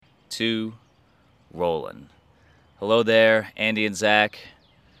2, rolling. Hello there, Andy and Zach,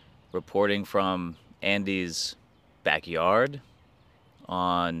 reporting from Andy's backyard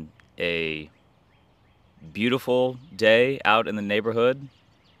on a beautiful day out in the neighborhood,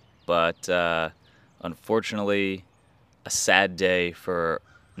 but unfortunately a sad day for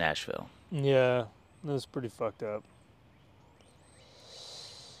Nashville. Yeah, that was pretty fucked up.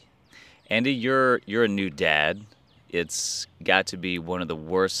 Andy, you're a new dad. It's got to be one of the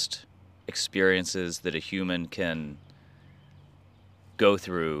worst experiences that a human can go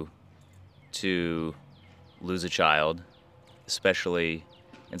through to lose a child, especially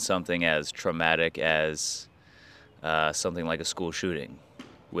in something as traumatic as something like a school shooting,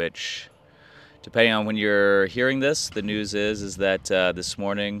 which, depending on when you're hearing this, the news is that this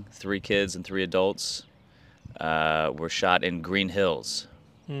morning 3 kids and 3 adults were shot in Green Hills.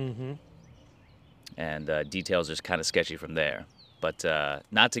 Mm-hmm. And details are kind of sketchy from there. But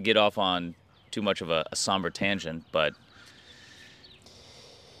not to get off on too much of a somber tangent, but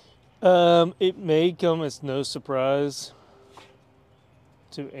It may come as no surprise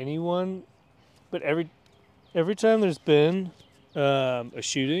to anyone, but every time there's been a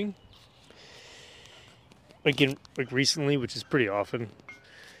shooting, like recently, which is pretty often,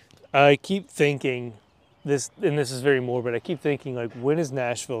 I keep thinking this, and this is very morbid. I keep thinking, like, when is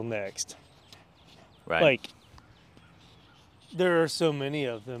Nashville next? right. Like, there are so many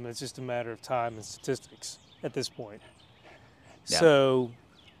of them. It's just a matter of time and statistics at this point. Yeah. So,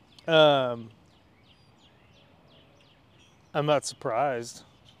 I'm not surprised,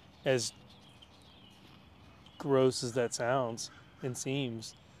 as gross as that sounds and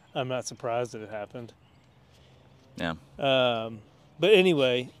seems. I'm not surprised that it happened. Yeah. But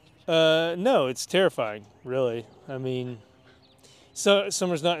anyway, no, it's terrifying, really. I mean, so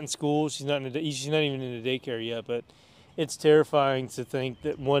Summer's not in school. She's not even in a daycare yet. But it's terrifying to think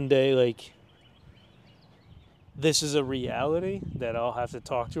that one day, like, this is a reality that I'll have to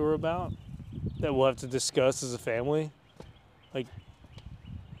talk to her about, that we'll have to discuss as a family. Like,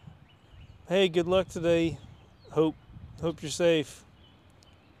 hey, good luck today. Hope you're safe.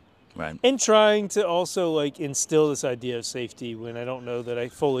 Right. And trying to also, like, instill this idea of safety when I don't know that I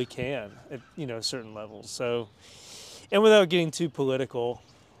fully can at certain levels. So, and without getting too political,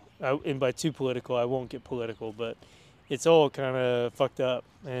 and by too political, I won't get political, but it's all kind of fucked up,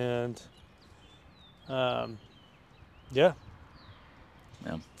 and yeah,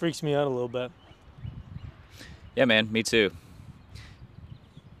 freaks me out a little bit. Yeah, man, me too.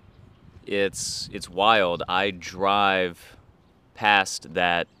 It's wild. I drive past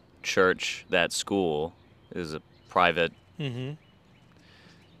that church, that school. It is a private, Mm-hmm.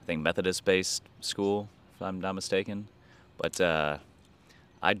 I think, Methodist-based school, if I'm not mistaken. But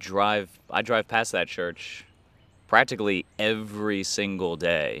I drive past that church practically every single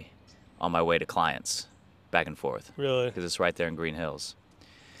day on my way to clients, back and forth. Really? Because it's right there in Green Hills.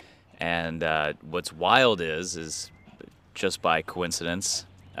 And what's wild is just by coincidence,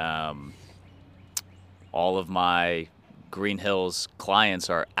 all of my Green Hills clients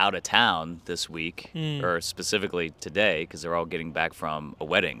are out of town this week, or specifically today, because they're all getting back from a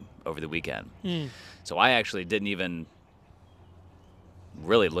wedding over the weekend. So I actually didn't even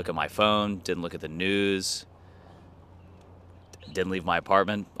really look at my phone, didn't look at the news, didn't leave my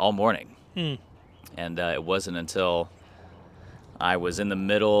apartment all morning. And it wasn't until I was in the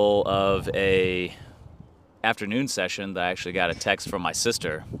middle of a afternoon session that I actually got a text from my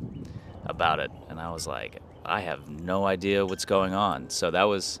sister about it, and I was like, I have no idea what's going on. So that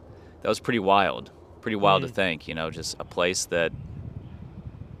was pretty wild to think, just a place that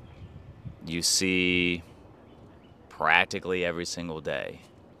you see practically every single day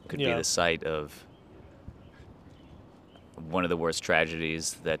could be the site of one of the worst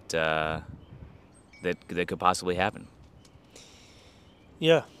tragedies that could possibly happen.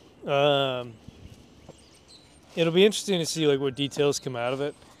 Yeah. It'll be interesting to see, like, what details come out of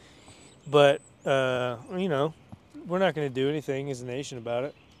it. But, we're not going to do anything as a nation about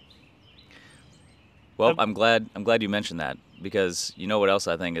it. Well, I'm glad you mentioned that, because you know what else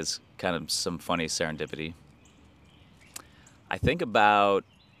I think is kind of some funny serendipity? I think about,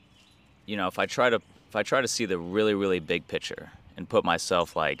 if I try to see the really, really big picture and put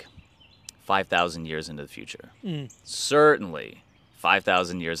myself like 5,000 years into the future. Certainly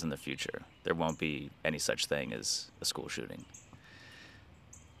 5,000 years in the future, there won't be any such thing as a school shooting.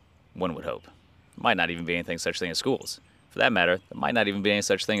 One would hope. Might not even be anything such thing as schools. For that matter, there might not even be any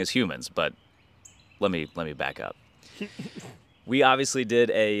such thing as humans, but let me back up. We obviously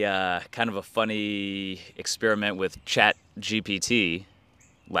did a kind of a funny experiment with ChatGPT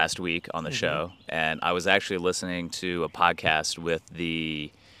last week on the show, and I was actually listening to a podcast with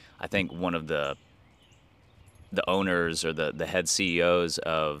I think one of the owners or the head CEOs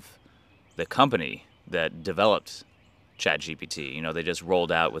of the company that developed ChatGPT. You know, they just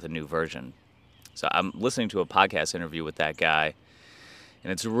rolled out with a new version. So I'm listening to a podcast interview with that guy,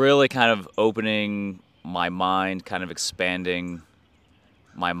 and it's really kind of opening my mind, kind of expanding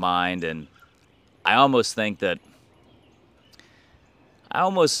my mind, and I almost think that I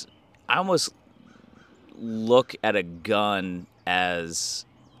almost look at a gun as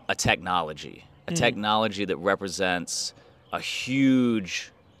a technology that represents a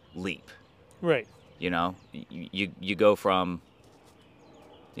huge leap. Right. You know, you go from,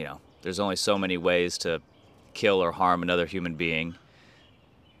 there's only so many ways to kill or harm another human being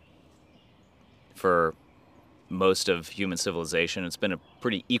for most of human civilization. It's been a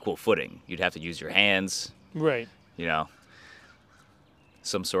pretty equal footing. You'd have to use your hands, Right. you know,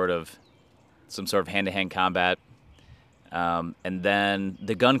 some sort of hand-to-hand combat. And then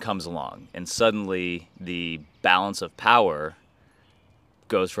the gun comes along, and suddenly the balance of power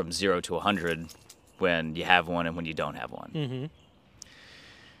goes from 0 to 100 when you have one and when you don't have one. Mm-hmm.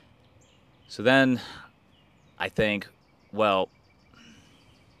 So then I think, well,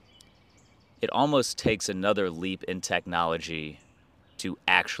 it almost takes another leap in technology to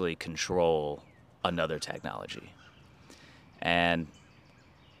actually control another technology. And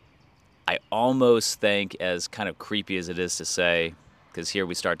I almost think, as kind of creepy as it is to say, because here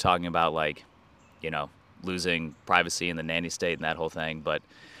we start talking about, like, losing privacy in the nanny state and that whole thing, but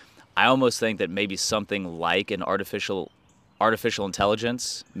I almost think that maybe something like an artificial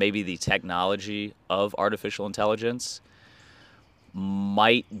intelligence, maybe the technology of artificial intelligence,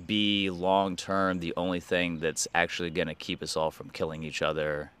 might be long-term the only thing that's actually going to keep us all from killing each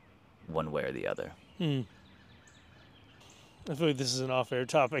other one way or the other. I feel like this is an off-air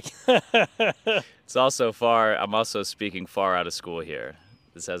topic. It's also I'm also speaking far out of school here.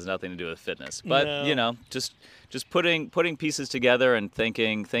 This has nothing to do with fitness. But, No. just putting pieces together and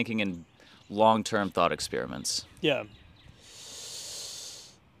thinking in long-term thought experiments. Yeah.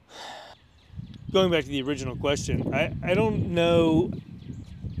 Going back to the original question, I don't know,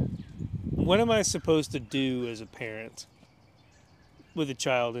 what am I supposed to do as a parent with a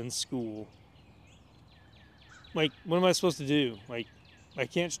child in school? Like, what am I supposed to do? Like, I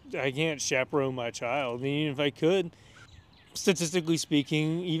can't chaperone my child. I mean, even if I could, statistically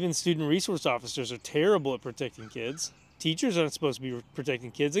speaking, even student resource officers are terrible at protecting kids. Teachers aren't supposed to be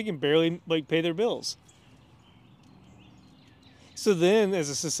protecting kids. They can barely, pay their bills. So then, as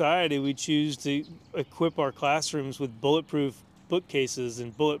a society, we choose to equip our classrooms with bulletproof bookcases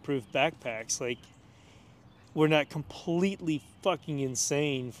and bulletproof backpacks. Like, we're not completely fucking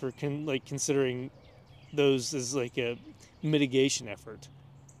insane for considering those as like a mitigation effort.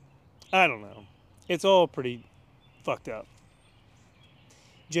 I don't know. It's all pretty fucked up.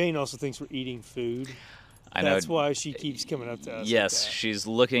 Jane also thinks we're eating food. I know. That's why she keeps coming up to us. Yes, like that. She's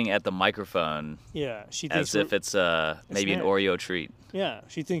looking at the microphone. Yeah, she thinks as if it's maybe an snack. Oreo treat. Yeah,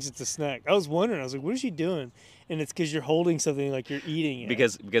 she thinks it's a snack. I was wondering. I was like, what is she doing? And it's because you're holding something like you're eating it.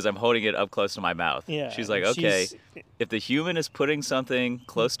 Because I'm holding it up close to my mouth. Yeah. She's like, okay, if the human is putting something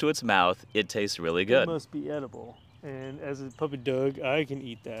close to its mouth, it tastes really good. It must be edible. And as a puppy dog, I can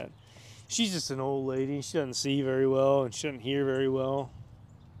eat that. She's just an old lady. She doesn't see very well and she doesn't hear very well.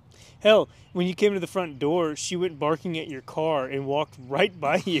 Hell, when you came to the front door, she went barking at your car and walked right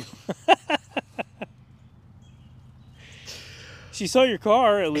by you. She saw your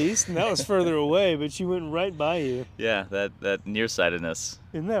car, at least, and that was further away, but she went right by you. Yeah, that nearsightedness.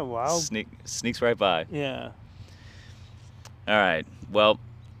 Isn't that wild? Sneaks right by. Yeah. All right. Well,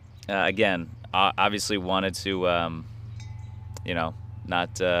 again, obviously wanted to,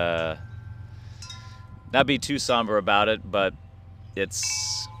 not be too somber about it, but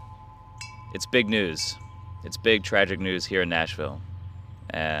it's big news. It's big, tragic news here in Nashville.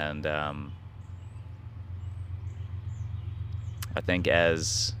 And I think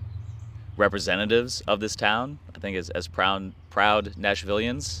as representatives of this town, I think as proud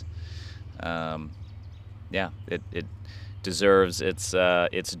Nashvillians, it deserves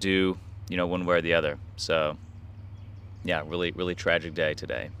its due, one way or the other. So, yeah, really, really tragic day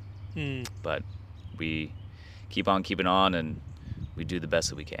today. But we keep on keeping on, and we do the best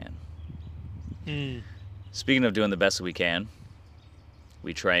that we can. Speaking of doing the best that we can,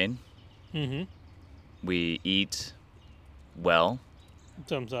 we train. Mm-hmm. We eat well.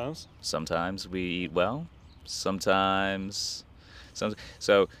 Sometimes we eat well. Sometimes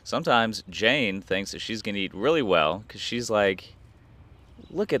Jane thinks that she's gonna eat really well because she's like,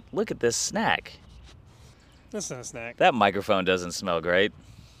 look at this snack. That's not a snack. That microphone doesn't smell great.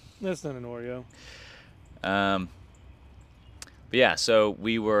 That's not an Oreo. But yeah, so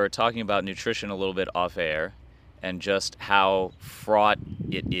we were talking about nutrition a little bit off air and just how fraught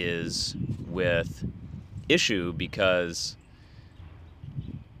it is with issue because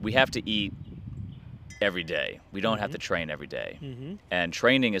we have to eat every day. We don't have Mm-hmm. to train every day. Mm-hmm. And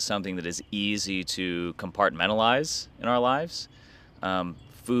training is something that is easy to compartmentalize in our lives.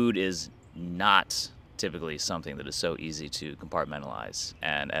 Food is not typically something that is so easy to compartmentalize.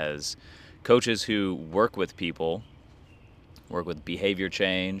 And as coaches who work with people, work with behavior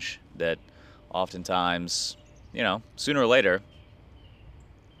change, that oftentimes, sooner or later,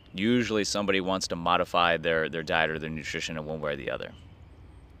 usually somebody wants to modify their diet or their nutrition in one way or the other.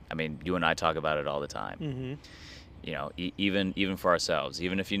 I mean, you and I talk about it all the time. Mm-hmm. Even for ourselves,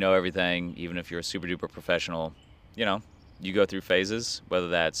 even if you know everything, even if you're a super duper professional, you know, you go through phases, whether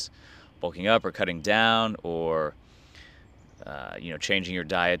that's bulking up or cutting down or, changing your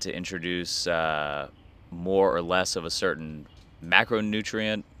diet to introduce more or less of a certain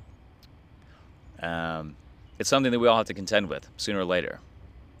macronutrient. It's something that we all have to contend with sooner or later.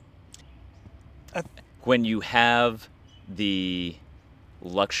 I, When you have the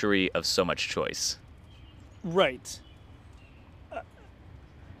luxury of so much choice. right.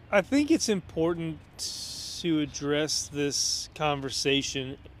 I think it's important to address this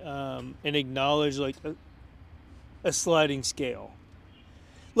conversation and acknowledge like a sliding scale.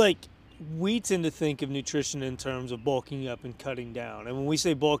 Like we tend to think of nutrition in terms of bulking up and cutting down, and when we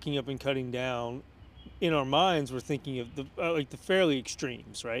say bulking up and cutting down, in our minds we're thinking of the fairly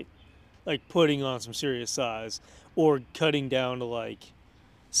extremes, right? Like putting on some serious size or cutting down to like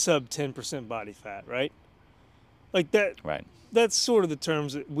sub 10% body fat, right? Like that Right. that's sort of the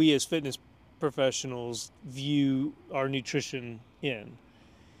terms that we as fitness professionals view our nutrition in.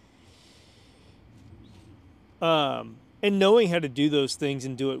 And knowing how to do those things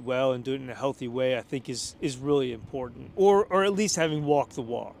and do it well and do it in a healthy way, I think is really important. Or at least having walked the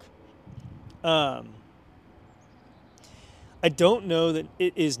walk. Um, I don't know that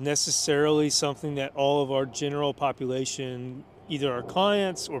it is necessarily something that all of our general population, either our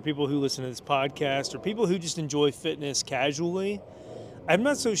clients or people who listen to this podcast or people who just enjoy fitness casually, I'm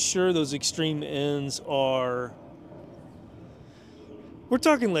not so sure those extreme ends are. We're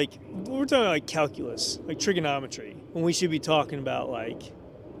talking like calculus, like trigonometry, when we should be talking about like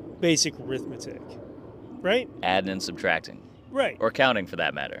basic arithmetic, right? Adding and subtracting, Right, or counting for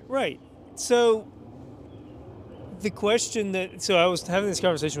that matter. right. So the question that so I was having this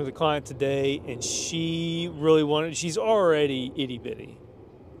conversation with a client today, and she really wanted. She's already itty bitty,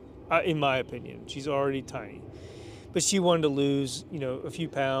 in my opinion. She's already tiny, but she wanted to lose, a few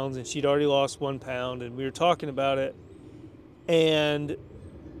pounds, and she'd already lost 1 pound, and we were talking about it, and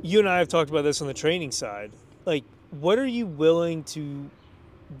you and I have talked about this on the training side. Like, what are you willing to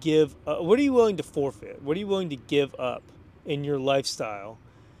give? What are you willing to forfeit? What are you willing to give up in your lifestyle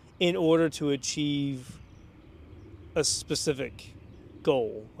in order to achieve a specific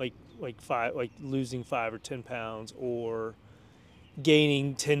goal, like losing 5 or 10 pounds, or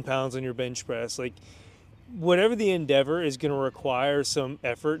gaining 10 pounds on your bench press? Like, whatever the endeavor is going to require some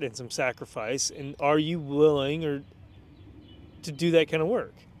effort and some sacrifice, and are you willing or to do that kind of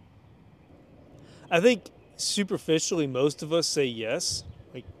work? I think superficially most of us say yes.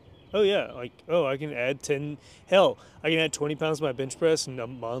 Like, oh yeah, like, oh, I can add 10, hell, I can add 20 pounds to my bench press in a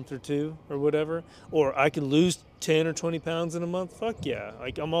month or two or whatever. Or I can lose 10 or 20 pounds in a month. Fuck yeah.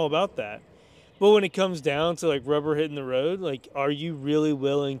 Like, I'm all about that. But when it comes down to like rubber hitting the road, like, are you really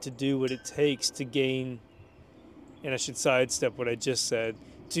willing to do what it takes to gain, and I should sidestep what I just said,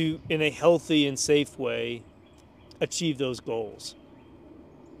 to, in a healthy and safe way, achieve those goals?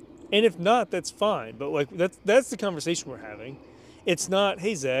 And if not, that's fine. But like that's the conversation we're having. It's not,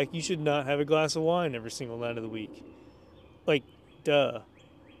 hey Zach, you should not have a glass of wine every single night of the week. Like, duh.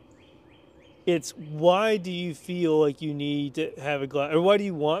 It's why do you feel like you need to have a glass, or why do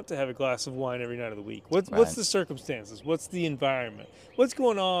you want to have a glass of wine every night of the week? What's Right. the circumstances? What's the environment? What's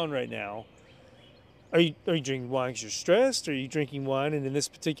going on right now? Are you drinking wine because you're stressed? Are you drinking wine? And in this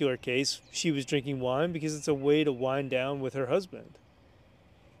particular case, she was drinking wine because it's a way to wind down with her husband.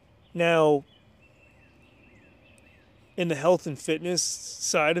 Now, in the health and fitness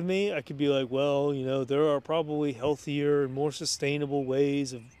side of me, I could be like, well, there are probably healthier and more sustainable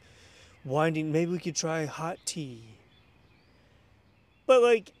ways of winding. Maybe we could try hot tea. But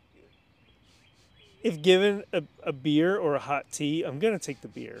like, if given a beer or a hot tea, I'm gonna take the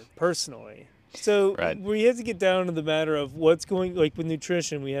beer personally. So Right. we have to get down to the matter of what's going, like with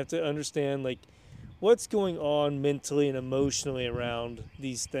nutrition, we have to understand like what's going on mentally and emotionally around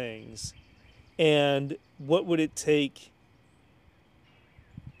these things, and what would it take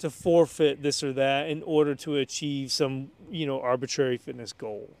to forfeit this or that in order to achieve some, arbitrary fitness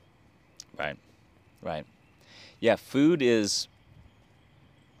goal. Right. Right. Yeah, food is,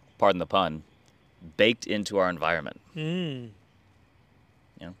 pardon the pun, baked into our environment. Mm.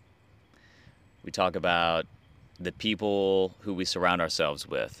 You know, we talk about the people who we surround ourselves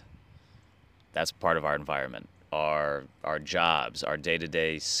with. That's part of our environment. Our jobs, our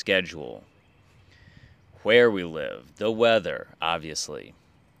day-to-day schedule, where we live, the weather, obviously,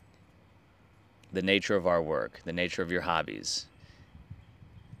 the nature of our work, the nature of your hobbies.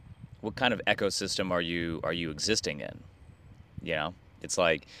 What kind of ecosystem are you existing in? You know, it's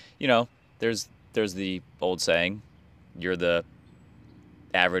like, you know, there's the old saying, you're the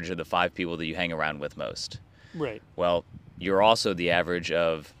average of the 5 people that you hang around with most. Right. Well, you're also the average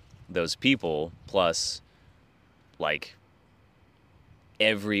of those people plus like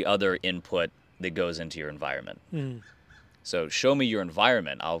every other input that goes into your environment. Mm. So show me your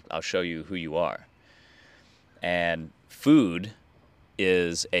environment, I'll show you who you are. And food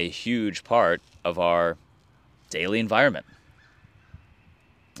is a huge part of our daily environment.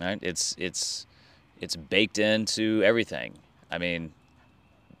 Right? It's baked into everything. I mean,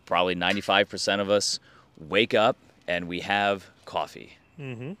 probably 95% of us wake up and we have coffee.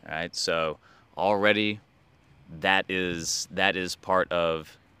 Mm-hmm. All right? So already that is part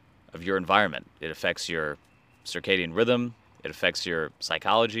of your environment. It affects your circadian rhythm, it affects your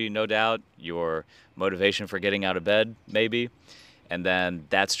psychology, no doubt, your motivation for getting out of bed, maybe. And then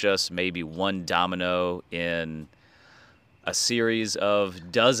that's just maybe one domino in a series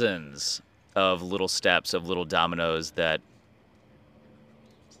of dozens of little steps, of little dominoes that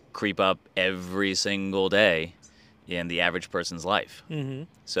creep up every single day in the average person's life. Mm-hmm.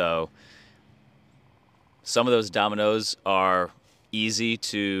 So some of those dominoes are easy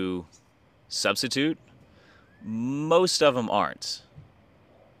to substitute. Most of them aren't.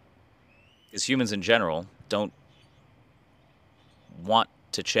 Because humans in general don't want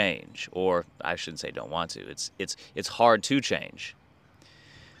to change, or I shouldn't say don't want to. It's hard to change.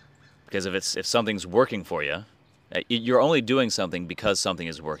 Because if something's working for you, you're only doing something because something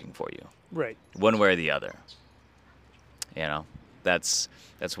is working for you, Right. one way or the other. You know, that's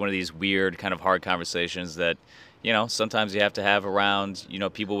one of these weird kind of hard conversations that, sometimes you have to have around,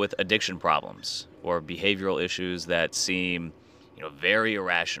 people with addiction problems or behavioral issues that seem, very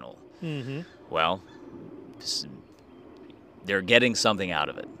irrational. Mm-hmm. Well, they're getting something out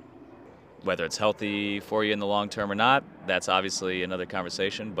of it. Whether it's healthy for you in the long term or not, that's obviously another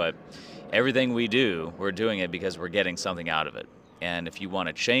conversation. But everything we do, we're doing it because we're getting something out of it. And if you want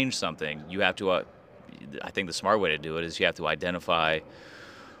to change something, you have to, I think the smart way to do it is you have to identify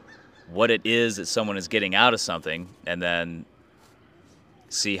what it is that someone is getting out of something and then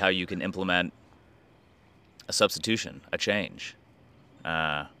see how you can implement a substitution, a change.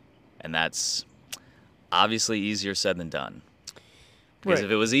 And that's obviously easier said than done. Because Right.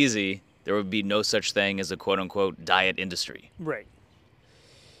 if it was easy, there would be no such thing as a quote-unquote diet industry. Right.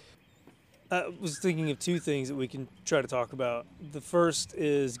 I was thinking of two things that we can try to talk about. The first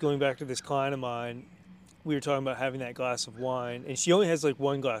is going back to this client of mine. We were talking about having that glass of wine, and she only has like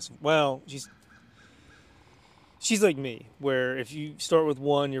one glass. She's like me, where if you start with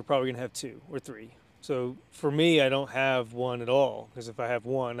one, you're probably gonna have two or three. So for me, I don't have one at all, because if I have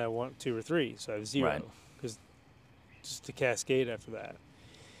one, I want two or three. So I have zero, Right. because just to cascade after that.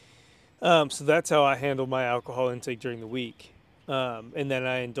 So that's how I handle my alcohol intake during the week. And then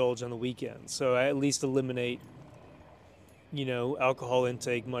I indulge on the weekends. So I at least eliminate, alcohol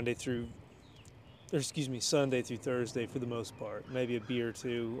intake Sunday through Thursday for the most part. Maybe a beer or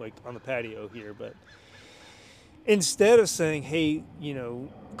two, like on the patio here. But instead of saying, hey,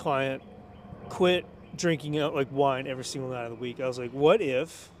 client, quit drinking out like wine every single night of the week, I was like, what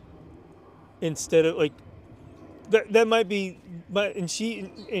if instead of like, that might be, but and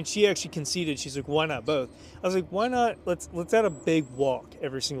she actually conceded. She's like, why not both? I was like, why not? Let's add a big walk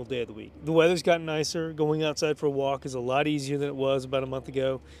every single day of the week. The weather's gotten nicer. Going outside for a walk is a lot easier than it was about a month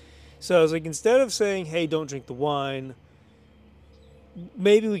ago. So I was like, instead of saying, hey, don't drink the wine,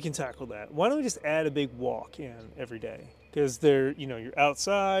 maybe we can tackle that. Why don't we just add a big walk in every day? Because you're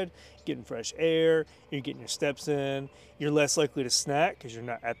outside, getting fresh air, you're getting your steps in, you're less likely to snack because you're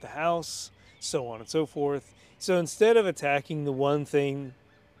not at the house, so on and so forth. So instead of attacking the one thing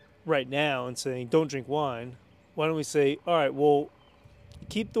right now and saying, don't drink wine, why don't we say, all right, well,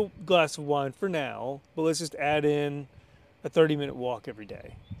 keep the glass of wine for now, but let's just add in a 30-minute walk every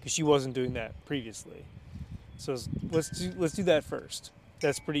day, because she wasn't doing that previously. So let's do that first.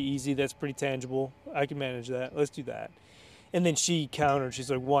 That's pretty easy. That's pretty tangible. I can manage that. Let's do that. And then she countered.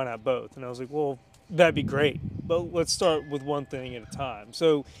 She's like, why not both? And I was like, well, that'd be great. but let's start with one thing at a time.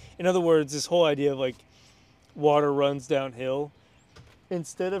 So, in other words, this whole idea of like water runs downhill,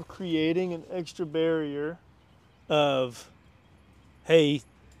 instead of creating an extra barrier of, hey,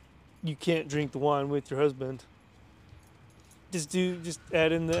 you can't drink the wine with your husband, just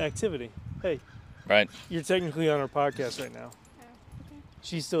add in the activity. Hey, Right. you're technically on our podcast right now.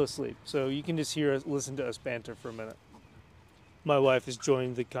 She's still asleep, so you can just hear us, listen to us banter for a minute. My wife has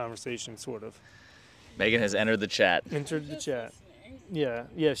joined the conversation, sort of. Megan has entered the chat. Entered the chat. Yeah,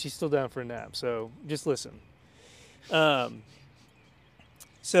 she's still down for a nap, so just listen.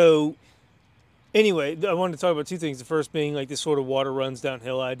 So, anyway, I wanted to talk about two things. The first being like this sort of water runs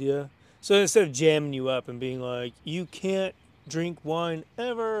downhill idea. So instead of jamming you up and being like, you can't drink wine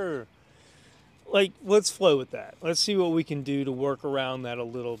ever, like, let's flow with that. Let's see what we can do to work around that a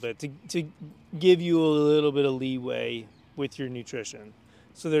little bit, to give you a little bit of leeway with your nutrition.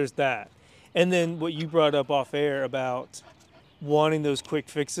 So there's that. And then what you brought up off air about wanting those quick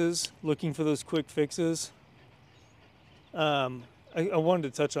fixes, looking for those quick fixes. I wanted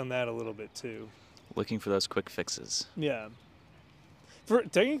to touch on that a little bit too. Looking for those quick fixes. Yeah.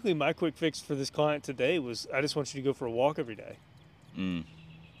 Technically, my quick fix for this client today was I just want you to go for a walk every day.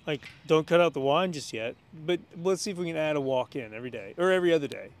 Like, don't cut out the wine just yet, but let's see if we can add a walk in every day or every other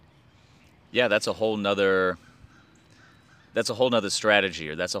day. Yeah, that's a whole nother strategy,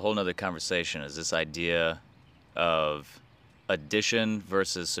 or that's a whole nother conversation, is this idea of addition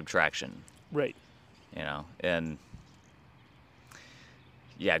versus subtraction. Right. You know, and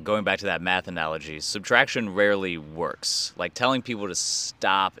yeah, going back to that math analogy, subtraction rarely works. Like telling people to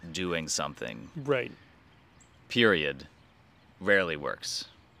stop doing something, Right. period, rarely works.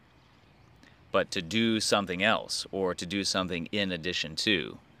 But to do something else, or to do something in addition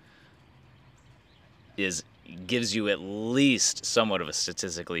to, gives you at least somewhat of a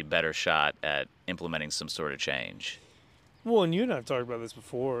statistically better shot at implementing some sort of change. Well, and you and I have talked about this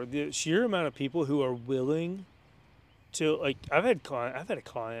before. The sheer amount of people who are willing to, like, I've had a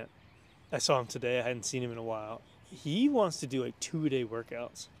client. I saw him today. I hadn't seen him in a while. He wants to do like 2-a-day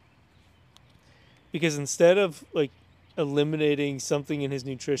workouts because instead of like eliminating something in his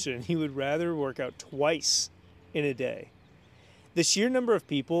nutrition, he would rather work out twice in a day. The sheer number of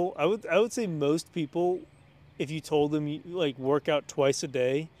people, I would say most people, if you told them you like work out twice a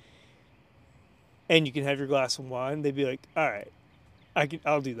day and you can have your glass of wine, they'd be like, all right,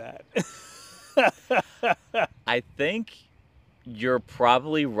 I'll do that. I think you're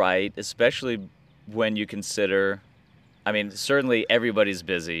probably right, especially when you consider, I mean, certainly everybody's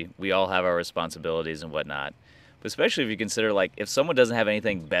busy. We all have our responsibilities and whatnot. But especially if you consider, like, if someone doesn't have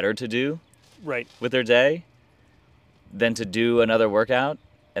anything better to do Right. with their day than to do another workout,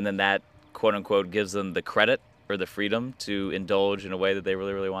 and then that, quote unquote, gives them the credit or the freedom to indulge in a way that they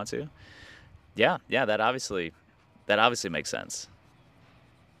really, really want to. Yeah, that obviously makes sense.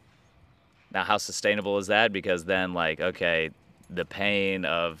 Now, how sustainable is that? Because then, like, okay, the pain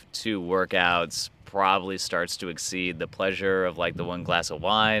of 2 workouts probably starts to exceed the pleasure of, like, the 1 glass of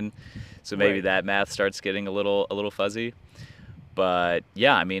wine. So maybe Right. that math starts getting a little fuzzy. But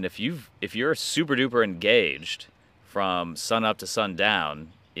yeah, I mean, if you're super duper engaged from sun up to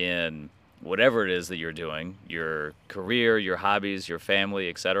sundown in whatever it is that you're doing, your career, your hobbies, your family,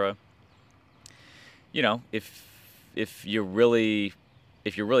 etc. You know, if you're really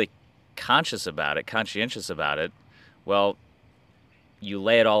conscientious about it, well, you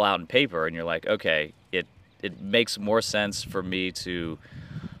lay it all out in paper and you're like, okay, it makes more sense for me to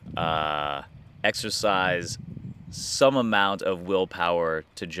exercise some amount of willpower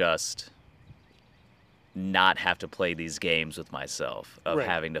to just not have to play these games with myself of Right.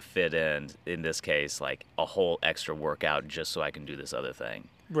 having to fit in this case, like a whole extra workout just so I can do this other thing.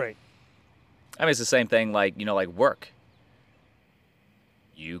 Right. I mean, it's the same thing, like, you know, like work.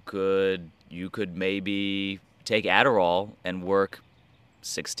 You could maybe take Adderall and work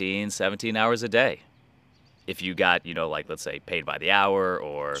 16, 17 hours a day. If you got, you know, like, let's say paid by the hour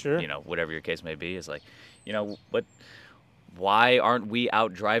or, Sure. you know, whatever your case may be, is like, you know, but why aren't we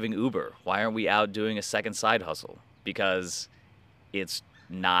out driving Uber? Why aren't we out doing a second side hustle? Because it's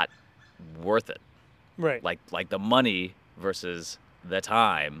not worth it. Right. Like the money versus the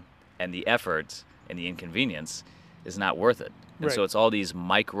time and the effort and the inconvenience is not worth it. And Right. so it's all these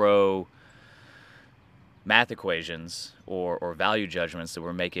micro math equations or value judgments that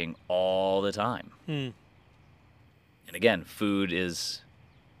we're making all the time. And again, food is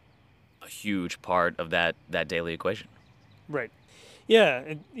a huge part of that daily equation. Right. Yeah,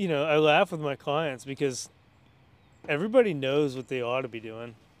 and you know, I laugh with my clients because everybody knows what they ought to be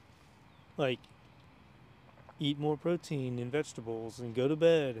doing. Like, eat more protein and vegetables and go to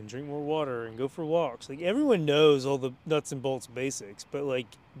bed and drink more water and go for walks. Like everyone knows all the nuts and bolts basics, but like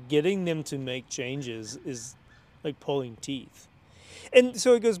getting them to make changes is like pulling teeth. And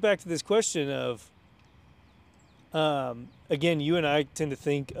so it goes back to this question of, again, you and I tend to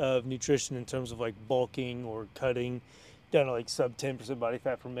think of nutrition in terms of like bulking or cutting down to like sub 10% body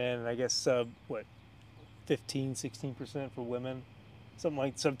fat for men, and I guess sub, what, 15, 16% for women, something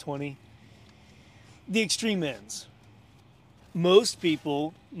like sub 20. The extreme ends. Most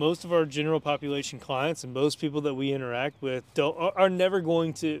people, most of our general population clients, and most people that we interact with are never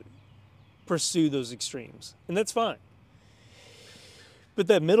going to pursue those extremes, and that's fine. But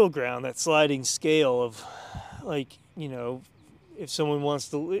that middle ground, that sliding scale of, like, if someone wants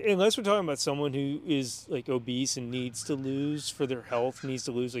to, unless we're talking about someone who is like obese and needs to lose for their health, needs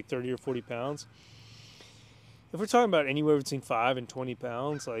to lose like 30 or 40 pounds. If we're talking about anywhere between 5 and 20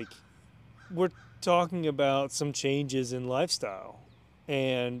 pounds, like, we're talking about some changes in lifestyle.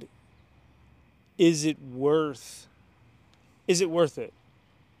 And is it worth it?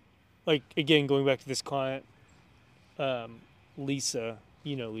 Like, again, going back to this client, Lisa,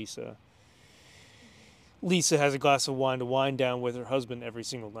 Lisa. Lisa has a glass of wine to wind down with her husband every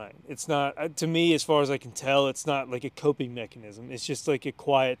single night. It's not, to me, as far as I can tell, it's not like a coping mechanism. It's just like a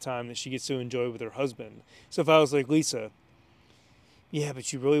quiet time that she gets to enjoy with her husband. So if I was like, Lisa, yeah,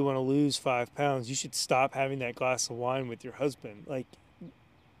 but you really want to lose 5 pounds, you should stop having that glass of wine with your husband. Like,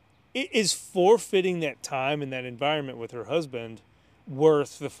 it is forfeiting that time and that environment with her husband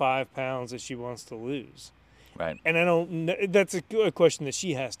worth the 5 pounds that she wants to lose? Right. And I don't know, that's a question that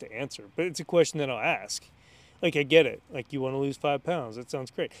she has to answer, but it's a question that I'll ask. Like, I get it. Like, you want to lose 5 pounds. That sounds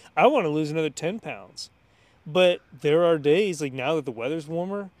great. I want to lose another 10 pounds. But there are days, like now that the weather's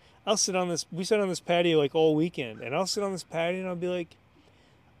warmer, we sit on this patio like all weekend, and I'll sit on this patio and I'll be like,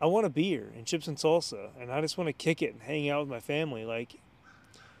 I want a beer and chips and salsa, and I just want to kick it and hang out with my family. Like,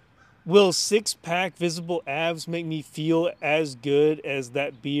 will 6-pack visible abs make me feel as good as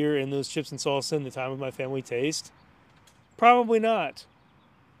that beer and those chips and salsa and the time with my family taste? Probably not.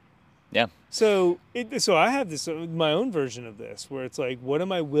 Yeah. So I have this my own version of this, where it's like, what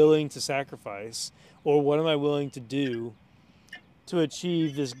am I willing to sacrifice, or what am I willing to do to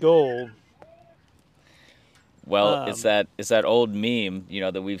achieve this goal? Well, it's that old meme,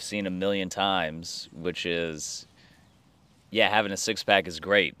 that we've seen a million times, which is, yeah, having a 6-pack is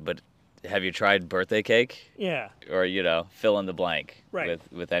great, but have you tried birthday cake? Yeah. Or, fill in the blank Right.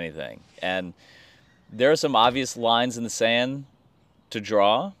 with anything. And there are some obvious lines in the sand to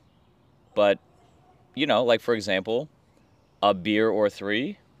draw, but, like, for example, a beer or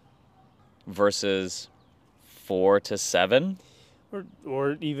 3 versus 4 to 7.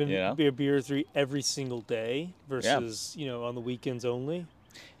 Or even be a beer or 3 every single day versus, Yeah. On the weekends only.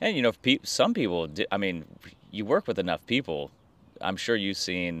 And, some people, you work with enough people. I'm sure you've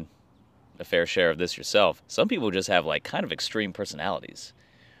seen a fair share of this yourself. Some people just have, like, kind of extreme personalities.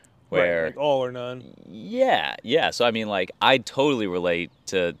 Where, right, like all or none. Yeah. So, like, I totally relate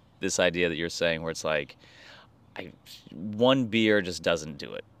to this idea that you're saying, where it's like, 1 beer just doesn't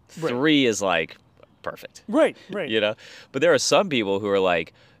do it. Right. 3 is, like, perfect. Right. But there are some people who are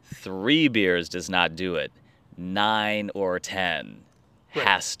like, 3 beers does not do it. 9 or 10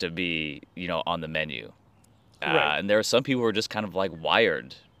 has to be, on the menu. Right. And there are some people who are just kind of like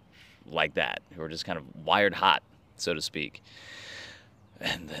wired like that, who are just kind of wired hot, so to speak.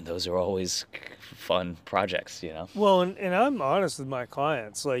 And then those are always fun projects, Well, and I'm honest with my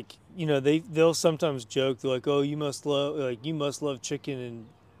clients. Like, they'll sometimes joke. They're like, "Oh, you must love chicken and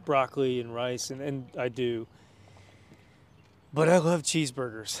broccoli and rice," and I do. But I love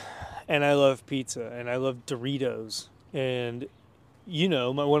cheeseburgers, and I love pizza, and I love Doritos, and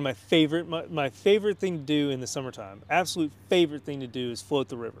one of my favorite thing to do in the summertime, absolute favorite thing to do, is float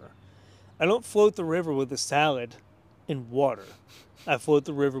the river. I don't float the river with a salad and water. I float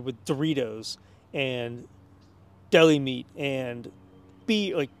the river with Doritos and deli meat and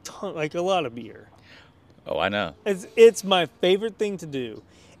beer, like a lot of beer. Oh, I know. It's my favorite thing to do.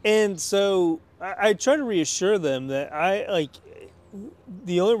 And so I try to reassure them that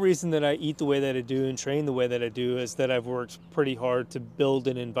the only reason that I eat the way that I do and train the way that I do is that I've worked pretty hard to build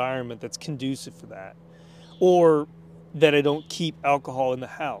an environment that's conducive for that. Or that I don't keep alcohol in the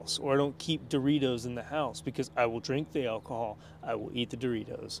house, or I don't keep Doritos in the house, because I will drink the alcohol, I will eat the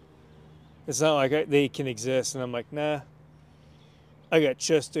Doritos. It's not like they can exist and I'm like, nah, I got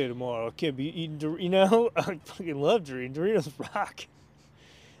chest day tomorrow, I can't be eating Doritos. I fucking love Doritos. Doritos rock.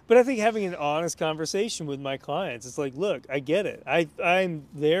 But I think having an honest conversation with my clients, it's like, look, I get it. I'm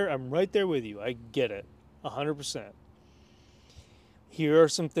there. I'm right there with you. I get it. 100%. Here are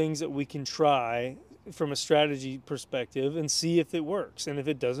some things that we can try from a strategy perspective and see if it works. And if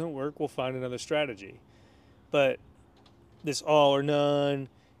it doesn't work, we'll find another strategy. But this all or none,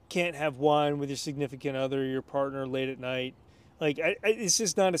 can't have wine with your significant other, your partner late at night. Like it's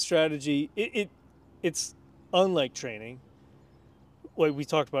just not a strategy. It's unlike training. Like we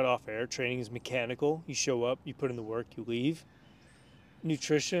talked about off air, training is mechanical. You show up, you put in the work, you leave.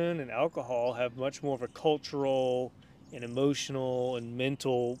 Nutrition and alcohol have much more of a cultural and emotional and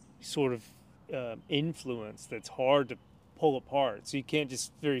mental sort of influence that's hard to pull apart. So you can't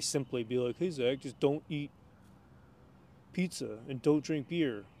just very simply be like, hey, Zach, just don't eat pizza and don't drink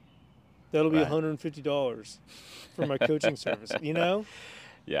beer. That'll be Right. $150 for my coaching service, you know?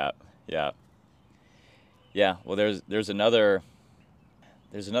 Yeah. Yeah. Yeah. Well, there's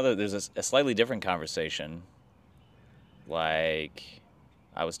a slightly different conversation. Like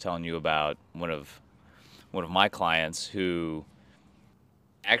I was telling you about one of my clients who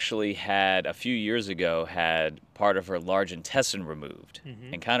actually had a few years ago had part of her large intestine removed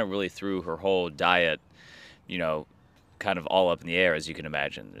Mm-hmm. and kind of really threw her whole diet, you know, kind of all up in the air, as you can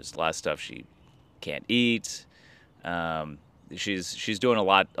imagine. There's a lot of stuff she can't eat. Um, she's doing a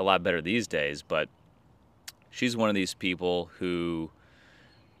lot better these days, but she's one of these people who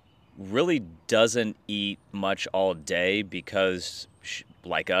really doesn't eat much all day because,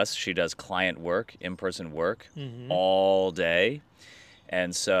 like us, she does client work, in-person work Mm-hmm. all day.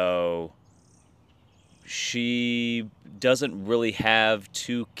 And so she doesn't really have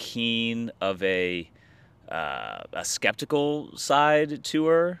too keen of a skeptical side to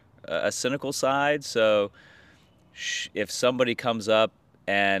her, a cynical side. So if somebody comes up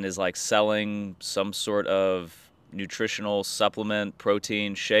and is like selling some sort of nutritional supplement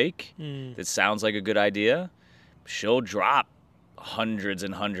protein shake Mm. that sounds like a good idea, she'll drop hundreds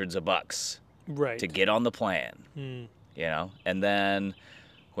and hundreds of bucks Right. to get on the plan, Mm. and then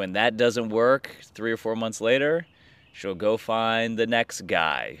when that doesn't work 3 or 4 months later, she'll go find the next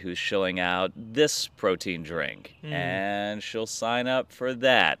guy who's shilling out this protein drink, and she'll sign up for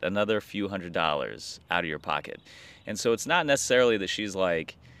that, another few $100s out of your pocket. And so it's not necessarily that she's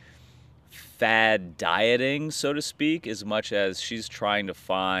like fad dieting, so to speak, as much as she's trying to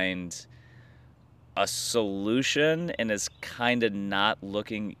find a solution and is kind of not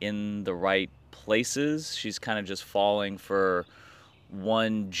looking in the right places. She's kind of just falling for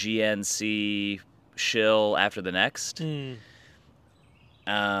one GNC shill after the next. Mm.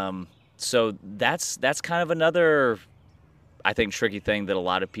 So that's kind of another, I think, tricky thing that a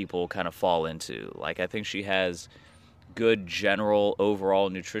lot of people kind of fall into. Like, I think she has good general overall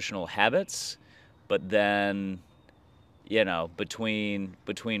nutritional habits, but then, between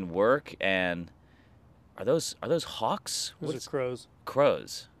work and are those hawks? Those are crows.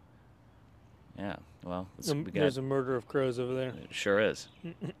 Crows. Yeah. Well, There's a murder of crows over there. It sure is.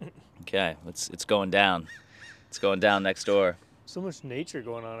 Okay, it's going down. It's going down next door. So much nature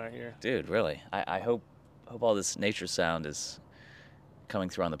going on out here. Dude, really. I hope all this nature sound is coming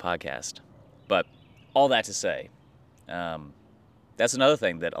through on the podcast. But all that to say, that's another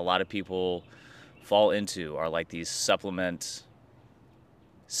thing that a lot of people fall into are like these supplement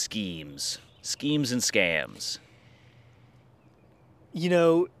schemes and scams.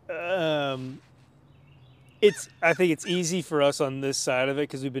 I think it's easy for us on this side of it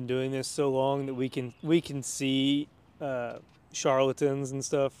because we've been doing this so long that we can see charlatans and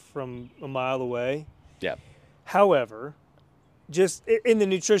stuff from a mile away. Yeah. However, just in the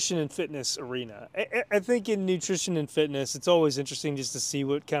nutrition and fitness arena, I think in nutrition and fitness, it's always interesting just to see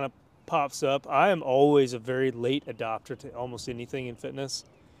what kind of pops up. I am always a very late adopter to almost anything in fitness.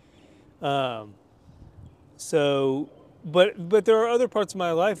 But there are other parts of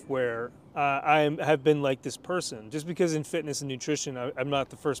my life where have been like this person. Just because in fitness and nutrition, I'm not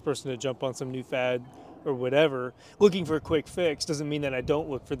the first person to jump on some new fad or whatever, looking for a quick fix doesn't mean that I don't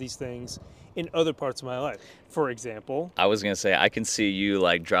look for these things in other parts of my life. For example, I was going to say, I can see you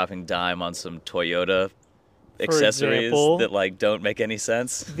like dropping dime on some Toyota accessories that like don't make any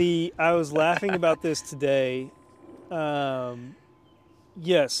sense. I was laughing about this today.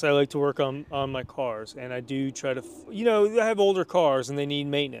 Yes, I like to work on my cars, and I do try to, I have older cars and they need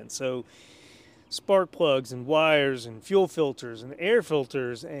maintenance. So spark plugs and wires and fuel filters and air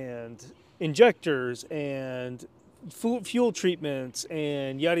filters and injectors and fuel treatments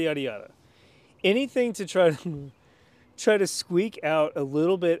and yada, yada, yada. Anything to try to squeak out a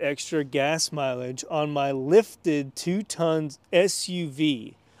little bit extra gas mileage on my lifted 2-ton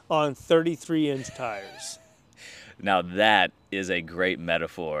SUV on 33-inch tires. Now that is a great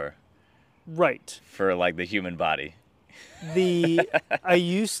metaphor. Right. For like the human body.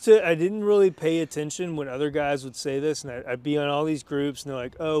 I didn't really pay attention when other guys would say this, and I'd be on all these groups, and they're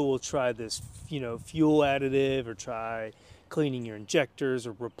like, oh, we'll try this, fuel additive, or try cleaning your injectors,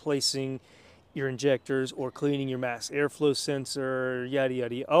 or replacing your injectors, or cleaning your mass airflow sensor, yada,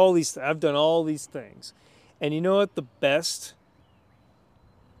 yada, I've done all these things. And you know what the best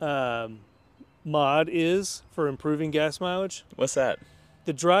mod is for improving gas mileage? What's that?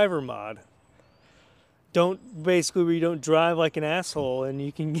 The driver mod. Where you don't drive like an asshole, and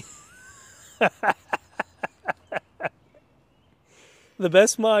you can. The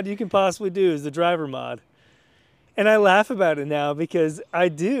best mod you can possibly do is the driver mod. And I laugh about it now because I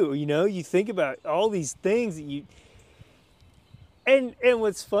do, you think about all these things that you. And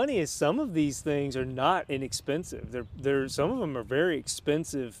what's funny is some of these things are not inexpensive. Some of them are very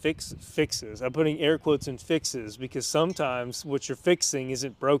expensive fixes. I'm putting air quotes in fixes because sometimes what you're fixing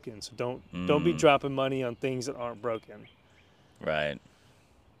isn't broken. So don't be dropping money on things that aren't broken. Right.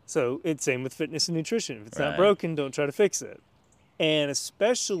 So it's same with fitness and nutrition. If it's Right. not broken, don't try to fix it. And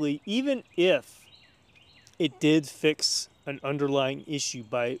especially even if it did fix an underlying issue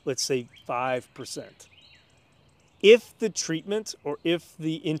by, let's say, 5%. If the treatment or if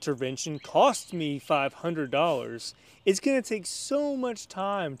the intervention costs me $500, it's going to take so much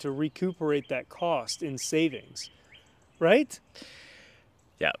time to recuperate that cost in savings, right?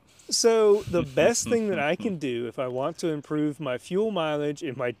 Yeah. So the best thing that I can do if I want to improve my fuel mileage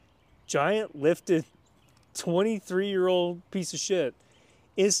in my giant lifted 23-year-old piece of shit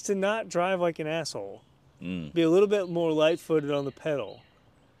is to not drive like an asshole. Be a little bit more light-footed on the pedal.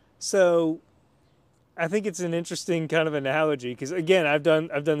 So I think it's an interesting kind of analogy because, again, I've done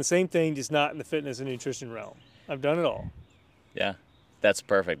the same thing, just not in the fitness and nutrition realm. I've done it all. Yeah, that's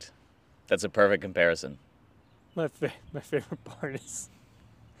perfect. That's a perfect comparison. My favorite part is,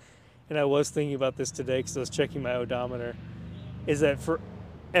 and I was thinking about this today because I was checking my odometer, is that for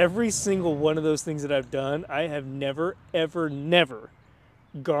every single one of those things that I've done, I have never, ever, never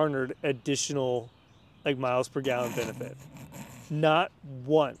garnered additional miles per gallon benefit. Not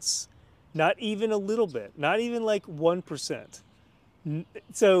once. Not even a little bit. Not even 1%.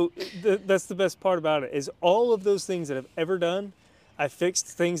 So that's the best part about it is all of those things that I've ever done, I fixed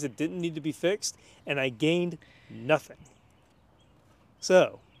things that didn't need to be fixed, and I gained nothing.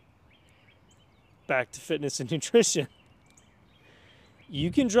 So, back to fitness and nutrition. You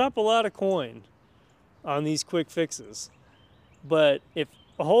can drop a lot of coin on these quick fixes, but if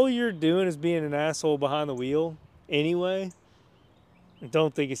all you're doing is being an asshole behind the wheel anyway, I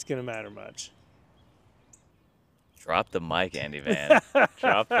don't think it's going to matter much. Drop the mic, Andy Van.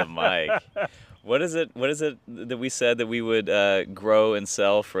 Drop the mic. What is it that we said that we would grow and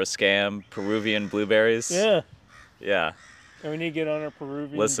sell for a scam? Peruvian blueberries? Yeah. Yeah. And we need to get on our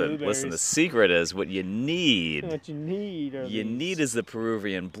Peruvian blueberries. Listen, the secret is what you need. What you need are these. Is the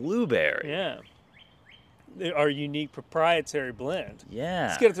Peruvian blueberry. Yeah. Our unique proprietary blend. Yeah.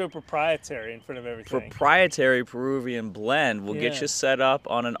 Let's get to throw proprietary in front of everything. Proprietary Peruvian blend will get you set up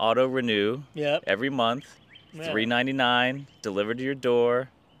on an auto renew every month. Yeah. $3.99, delivered to your door.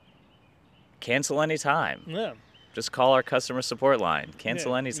 Cancel anytime. Yeah. Just call our customer support line.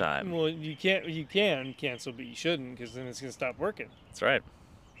 Cancel anytime. Well, you can cancel, but you shouldn't because then it's going to stop working. That's right.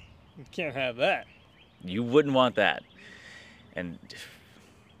 You can't have that. You wouldn't want that. And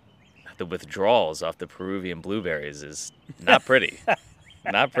the withdrawals off the Peruvian blueberries is not pretty.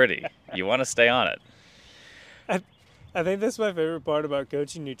 Not pretty. You want to stay on it. I think that's my favorite part about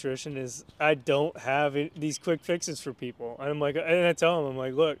coaching nutrition is I don't have these quick fixes for people. And I tell them, I'm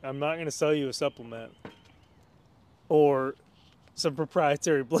like, look, I'm not going to sell you a supplement or some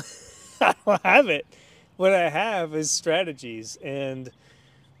proprietary blend. I don't have it. What I have is strategies and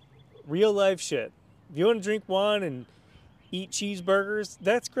real life shit. If you want to drink wine and eat cheeseburgers,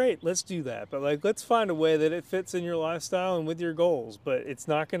 that's great. Let's do that. But let's find a way that it fits in your lifestyle and with your goals. But it's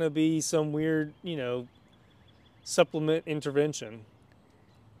not going to be some weird, supplement intervention.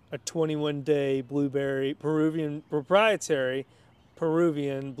 A 21-day proprietary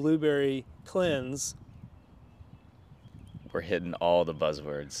Peruvian blueberry cleanse. We're hitting all the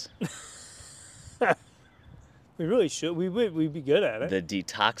buzzwords. We really should. We'd be good at it. The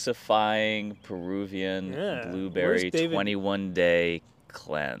detoxifying Peruvian blueberry 21-day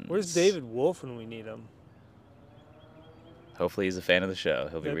cleanse. Where's David Wolf when we need him? Hopefully he's a fan of the show.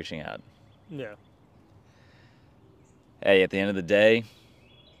 He'll be reaching out. Yeah. Hey, at the end of the day,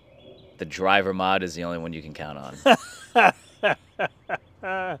 the driver mod is the only one you can count on.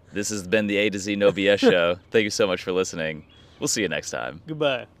 This has been the A to Z No BS show. Thank you so much for listening. We'll see you next time.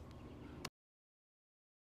 Goodbye.